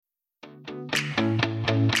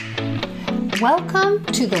Welcome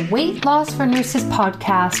to the Weight Loss for Nurses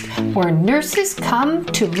podcast, where nurses come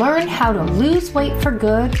to learn how to lose weight for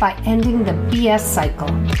good by ending the BS cycle.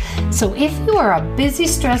 So if you are a busy,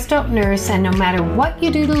 stressed out nurse and no matter what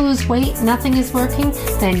you do to lose weight, nothing is working,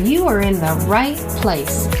 then you are in the right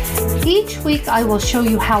place. Each week I will show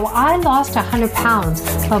you how I lost 100 pounds,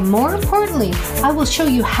 but more importantly, I will show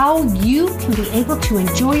you how you can be able to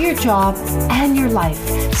enjoy your job and your life.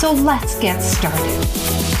 So let's get started.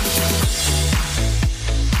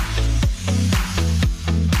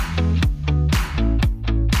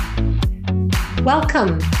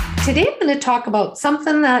 Welcome. Today I'm going to talk about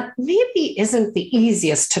something that maybe isn't the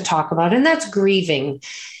easiest to talk about, and that's grieving.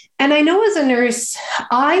 And I know as a nurse,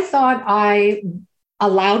 I thought I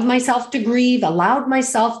allowed myself to grieve, allowed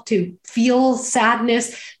myself to feel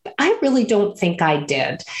sadness, but I really don't think I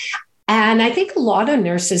did. And I think a lot of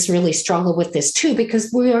nurses really struggle with this too,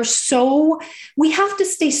 because we have to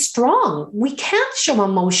stay strong. We can't show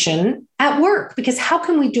emotion at work because how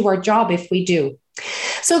can we do our job if we do?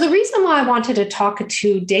 So the reason why I wanted to talk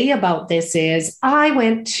today about this is I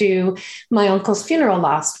went to my uncle's funeral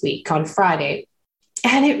last week on Friday,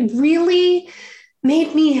 and it really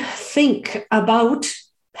made me think about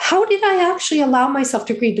how did I actually allow myself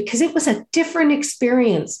to grieve, because it was a different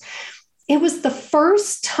experience. It was the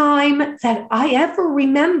first time that I ever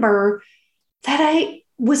remember that I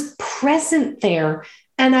was present there,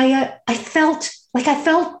 and I felt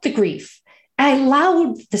the grief. I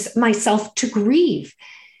allowed myself to grieve.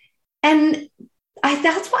 And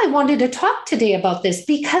that's why I wanted to talk today about this,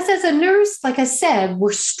 because as a nurse, like I said,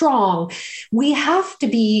 we're strong. We have to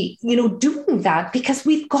be, doing that because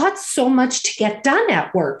we've got so much to get done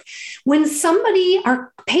at work. When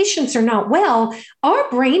our patients are not well,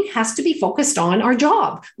 our brain has to be focused on our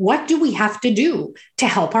job. What do we have to do to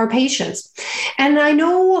help our patients? And I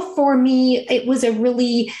know for me, it was a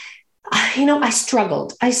really I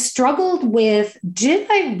struggled. I struggled with, did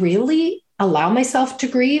I really allow myself to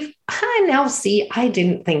grieve? I now see I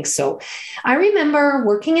didn't think so. I remember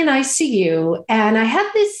working in ICU, and I had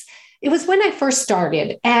this, it was when I first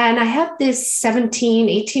started, and I had this 17,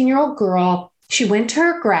 18-year-old girl. She went to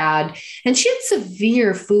her grad and she had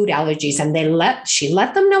severe food allergies, and she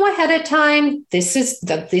let them know ahead of time. This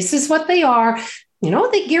is what they are.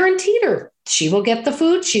 They guaranteed her she will get the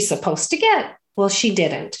food she's supposed to get. Well, she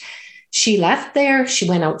didn't. She left there. She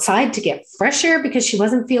went outside to get fresh air because she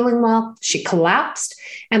wasn't feeling well. She collapsed.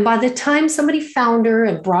 And by the time somebody found her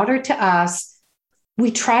and brought her to us,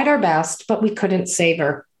 we tried our best, but we couldn't save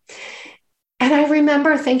her. And I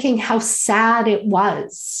remember thinking how sad it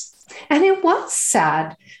was. And it was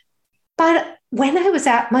sad. But when I was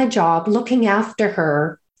at my job looking after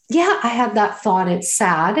her, I had that thought, it's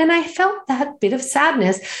sad. And I felt that bit of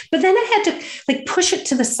sadness, but then I had to push it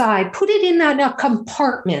to the side, put it in that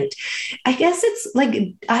compartment. I guess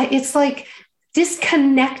it's like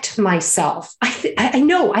disconnect myself. I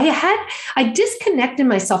know I disconnected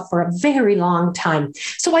myself for a very long time.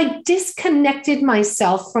 So I disconnected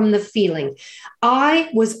myself from the feeling. I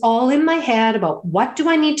was all in my head about what do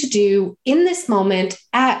I need to do in this moment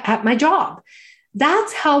at my job.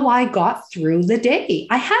 That's how I got through the day.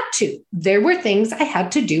 I had to. There were things I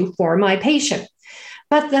had to do for my patient.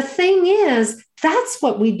 But the thing is, that's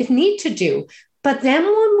what we need to do. But then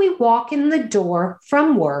when we walk in the door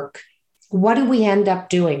from work, what do we end up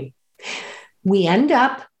doing? We end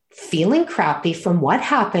up feeling crappy from what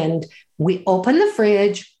happened. We open the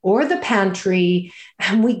fridge or the pantry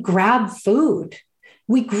and we grab food.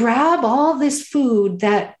 We grab all this food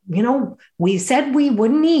that, we said we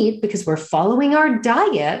wouldn't eat because we're following our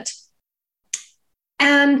diet,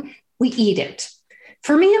 and we eat it.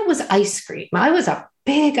 For me, it was ice cream. I was a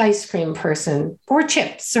big ice cream person, or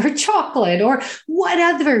chips or chocolate or what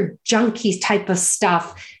other junky type of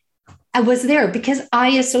stuff. I was there because I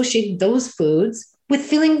associate those foods with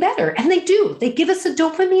feeling better. And they do. They give us a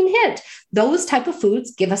dopamine hit. Those type of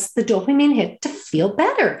foods give us the dopamine hit to feel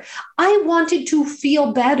better. I wanted to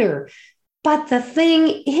feel better. But the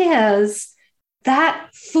thing is that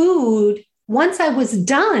food, once I was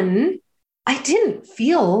done, I didn't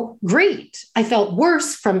feel great. I felt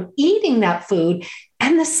worse from eating that food,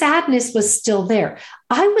 and the sadness was still there.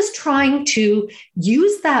 I was trying to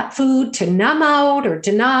use that food to numb out or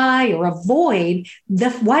deny or avoid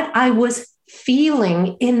what I was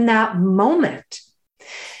feeling in that moment.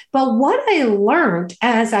 But what I learned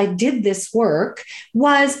as I did this work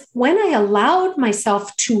was when I allowed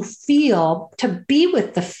myself to be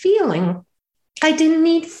with the feeling, I didn't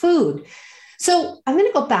need food. So I'm going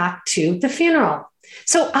to go back to the funeral.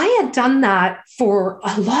 So I had done that for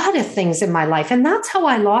a lot of things in my life. And that's how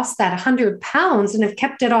I lost that 100 pounds and have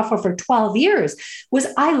kept it off over 12 years, was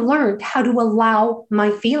I learned how to allow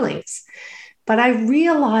my feelings. But I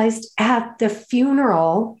realized at the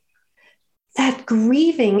funeral that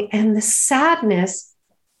grieving and the sadness,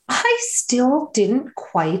 I still didn't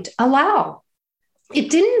quite allow. It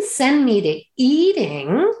didn't send me to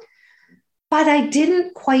eating, but I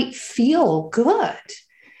didn't quite feel good.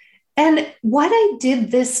 And what I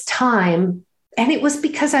did this time, and it was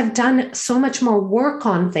because I've done so much more work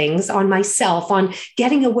on things, on myself, on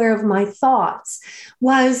getting aware of my thoughts,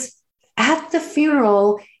 was at the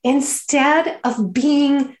funeral, instead of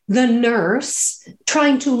being the nurse,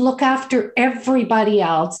 trying to look after everybody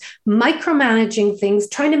else, micromanaging things,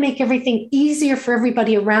 trying to make everything easier for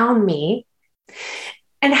everybody around me.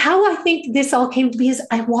 And how I think this all came to be is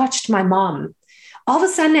I watched my mom. All of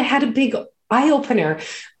a sudden, I had a big eye opener.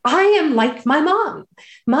 I am like my mom.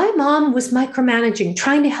 My mom was micromanaging,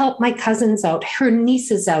 trying to help my cousins out, her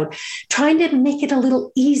nieces out, trying to make it a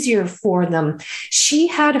little easier for them. She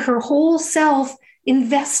had her whole self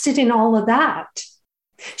invested in all of that.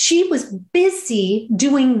 She was busy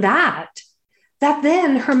doing that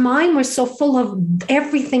then her mind was so full of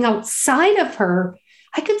everything outside of her.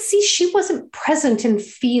 I could see she wasn't present in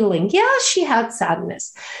feeling. Yeah, she had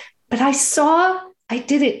sadness, but I saw I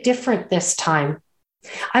did it different this time.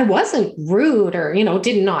 I wasn't rude or,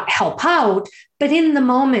 did not help out. But in the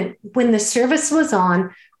moment when the service was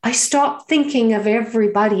on, I stopped thinking of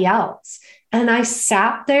everybody else. And I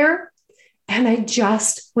sat there and I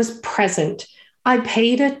just was present. I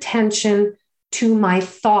paid attention to my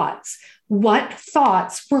thoughts. What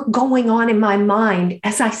thoughts were going on in my mind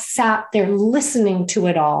as I sat there listening to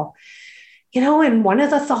it all? And one of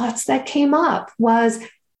the thoughts that came up was,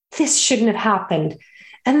 this shouldn't have happened.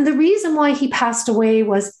 And the reason why he passed away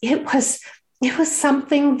was it was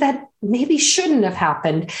something that maybe shouldn't have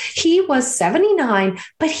happened. He was 79,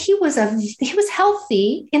 but he was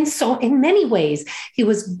healthy in many ways. He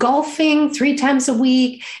was golfing 3 times a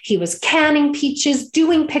week. He was canning peaches,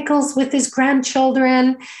 doing pickles with his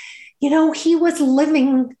grandchildren. He was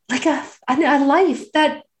living like a life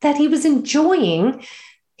that he was enjoying.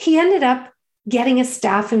 He ended up getting a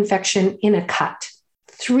staph infection in a cut.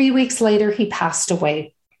 3 weeks later, he passed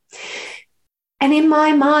away. And in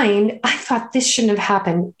my mind, I thought this shouldn't have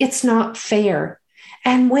happened. It's not fair.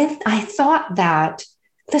 And when I thought that,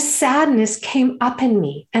 the sadness came up in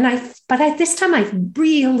me. But this time I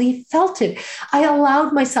really felt it. I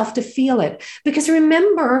allowed myself to feel it. Because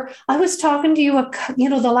remember, I was talking to you,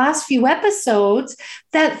 the last few episodes,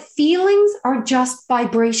 that feelings are just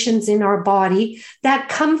vibrations in our body that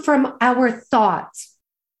come from our thoughts.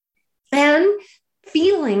 And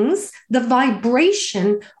feelings, the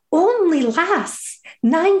vibration only lasts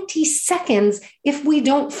 90 seconds if we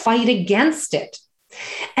don't fight against it.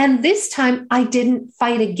 And this time I didn't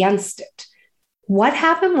fight against it. What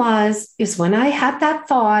happened is when I had that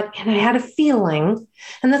thought and I had a feeling,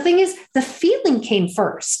 and the thing is, the feeling came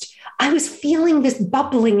first. I was feeling this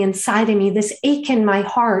bubbling inside of me, this ache in my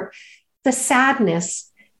heart, the sadness.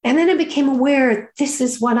 And then I became aware, this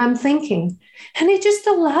is what I'm thinking. And I just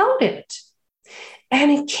allowed it. And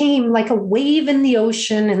it came like a wave in the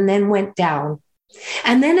ocean and then went down.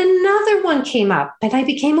 And then another one came up and I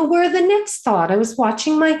became aware of the next thought. I was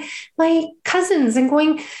watching my cousins and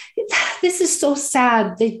going, this is so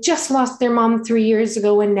sad. They just lost their mom 3 years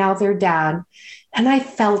ago and now their dad. And I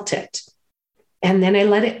felt it. And then I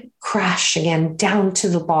let it crash again down to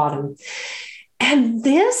the bottom. And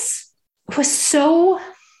this was so...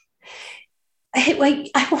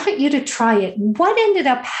 I want you to try it. What ended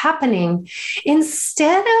up happening,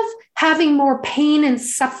 instead of having more pain and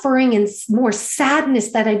suffering and more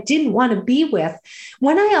sadness that I didn't want to be with,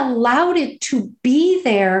 when I allowed it to be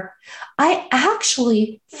there, I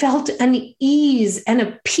actually felt an ease and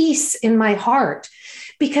a peace in my heart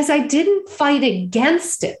because I didn't fight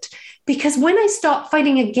against it. Because when I stopped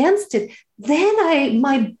fighting against it, then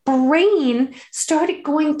my brain started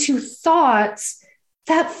going to thoughts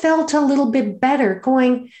that felt a little bit better,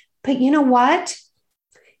 going, but you know what?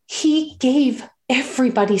 He gave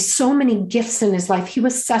everybody so many gifts in his life. He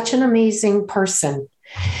was such an amazing person.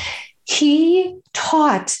 He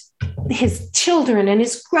taught his children and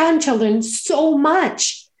his grandchildren so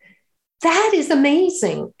much. That is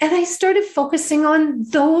amazing. And I started focusing on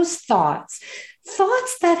those thoughts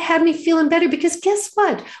that had me feeling better, because guess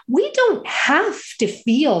what? We don't have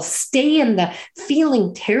to stay in the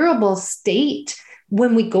feeling terrible state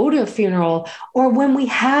when we go to a funeral or when we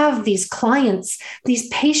have these clients, these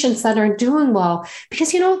patients that aren't doing well.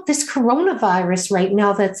 Because, this coronavirus right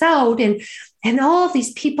now that's out, and and all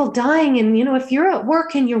these people dying. And, if you're at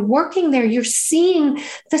work and you're working there, you're seeing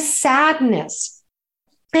the sadness.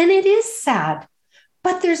 And it is sad,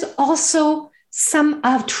 but there's also some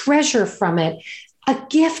treasure from it, a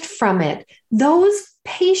gift from it. Those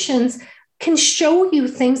patients can show you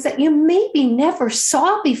things that you maybe never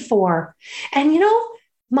saw before. And,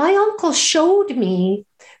 my uncle showed me,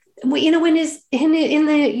 in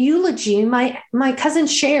the eulogy, my cousin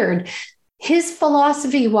shared, his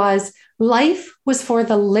philosophy was life was for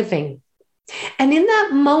the living. And in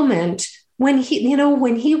that moment, when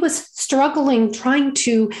he was struggling, trying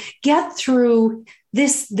to get through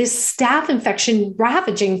this staph infection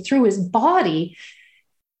ravaging through his body,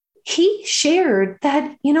 he shared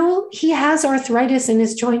that, he has arthritis in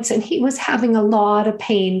his joints and he was having a lot of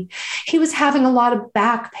pain. He was having a lot of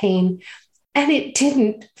back pain. And it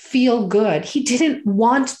didn't feel good. He didn't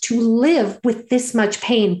want to live with this much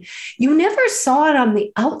pain. You never saw it on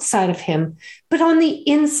the outside of him, but on the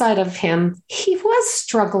inside of him, he was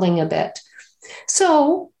struggling a bit.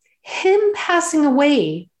 So him passing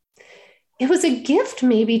away, it was a gift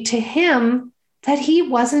maybe to him that he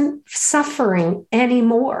wasn't suffering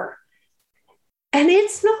anymore. And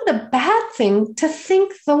it's not a bad thing to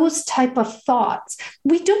think those type of thoughts.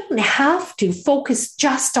 We don't have to focus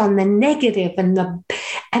just on the negative and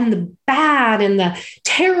the bad and the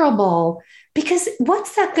terrible, because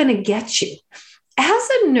what's that going to get you? As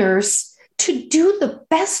a nurse, to do the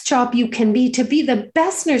best job you can be, to be the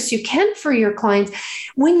best nurse you can for your clients,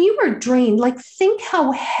 when you are drained, think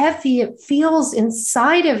how heavy it feels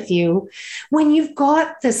inside of you when you've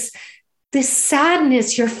got this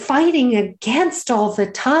sadness you're fighting against all the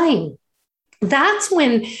time. That's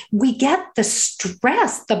when we get the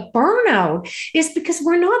stress, the burnout, is because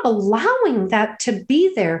we're not allowing that to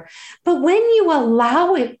be there. But when you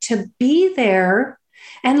allow it to be there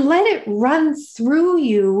and let it run through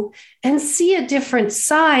you and see a different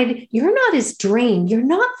side, you're not as drained. You're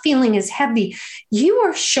not feeling as heavy. You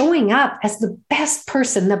are showing up as the best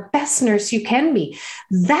person, the best nurse you can be.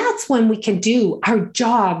 That's when we can do our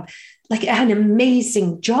job, like an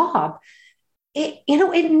amazing job. It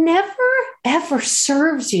never, ever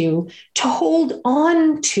serves you to hold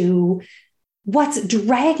on to what's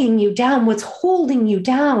dragging you down, what's holding you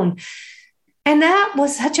down. And that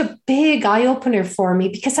was such a big eye-opener for me,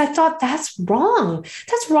 because I thought that's wrong.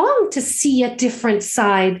 That's wrong to see a different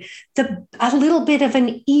side, a little bit of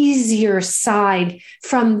an easier side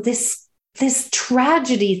from this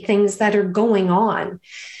tragedy things that are going on.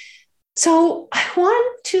 So I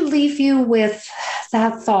want to leave you with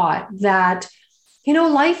that thought that,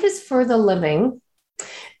 life is for the living.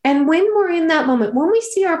 And when we're in that moment, when we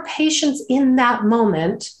see our patients in that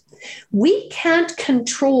moment, we can't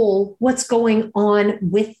control what's going on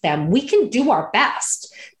with them. We can do our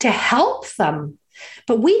best to help them,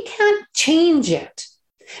 but we can't change it.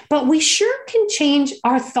 But we sure can change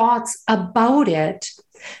our thoughts about it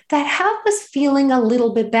that have us feeling a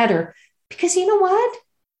little bit better. Because you know what?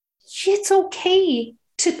 It's okay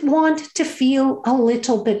to want to feel a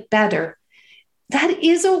little bit better. That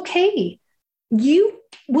is okay. You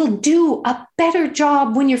will do a better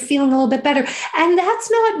job when you're feeling a little bit better. And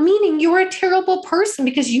that's not meaning you're a terrible person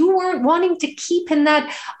because you weren't wanting to keep in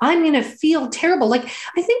that, I'm going to feel terrible. I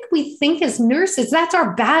think we think as nurses, that's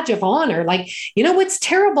our badge of honor. It's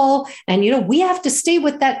terrible. And, we have to stay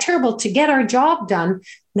with that terrible to get our job done.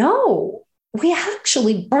 No, we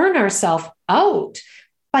actually burn ourselves out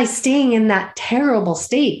by staying in that terrible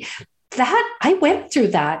state. That I went through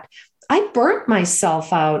that. I burnt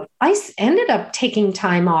myself out. I ended up taking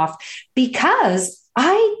time off because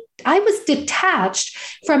I was detached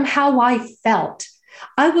from how I felt.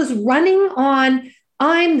 I was running on,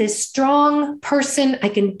 I'm this strong person, I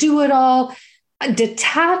can do it all,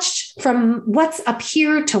 detached from what's up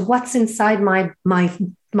here to what's inside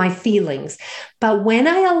my feelings. But when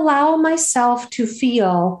I allow myself to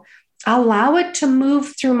feel, allow it to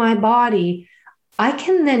move through my body, I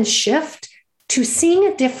can then shift to seeing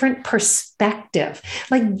a different perspective.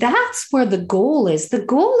 That's where the goal is. The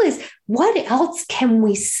goal is, what else can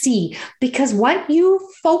we see? Because what you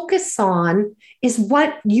focus on is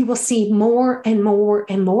what you will see more and more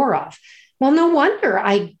and more of. Well, no wonder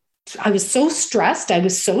I was so stressed. I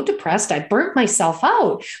was so depressed. I burnt myself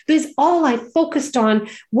out because all I focused on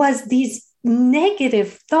was these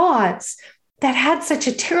negative thoughts that had such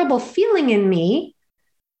a terrible feeling in me,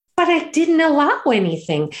 but I didn't allow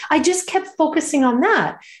anything. I just kept focusing on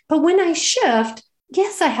that. But when I shift,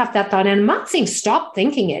 yes, I have that thought. And I'm not saying stop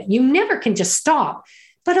thinking it. You never can just stop,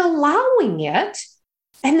 but allowing it.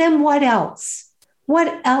 And then what else?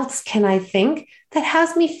 What else can I think that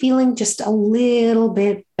has me feeling just a little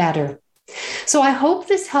bit better? So I hope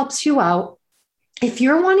this helps you out. if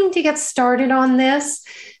you're wanting to get started on this,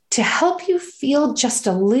 to help you feel just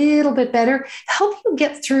a little bit better, help you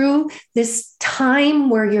get through this time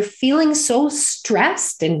where you're feeling so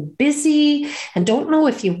stressed and busy and don't know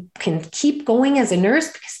if you can keep going as a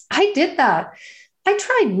nurse, because I did that. I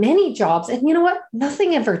tried many jobs, and you know what?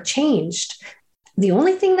 Nothing ever changed. The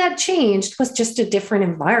only thing that changed was just a different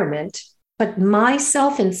environment. But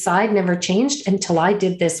myself inside never changed until I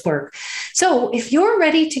did this work. So if you're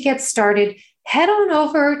ready to get started, head on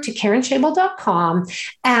over to KarenShabel.com,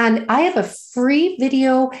 and I have a free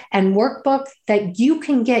video and workbook that you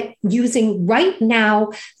can get using right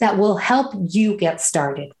now that will help you get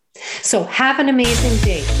started. So have an amazing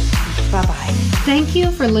day. Bye-bye. Thank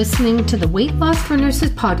you for listening to the Weight Loss for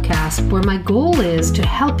Nurses podcast, where my goal is to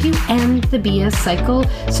help you end the BS cycle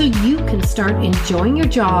so you can start enjoying your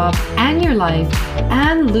job and your life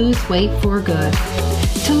and lose weight for good.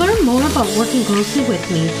 To learn more about working closely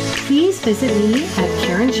with me, please visit me at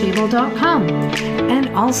KarenShabel.com, and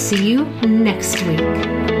I'll see you next week.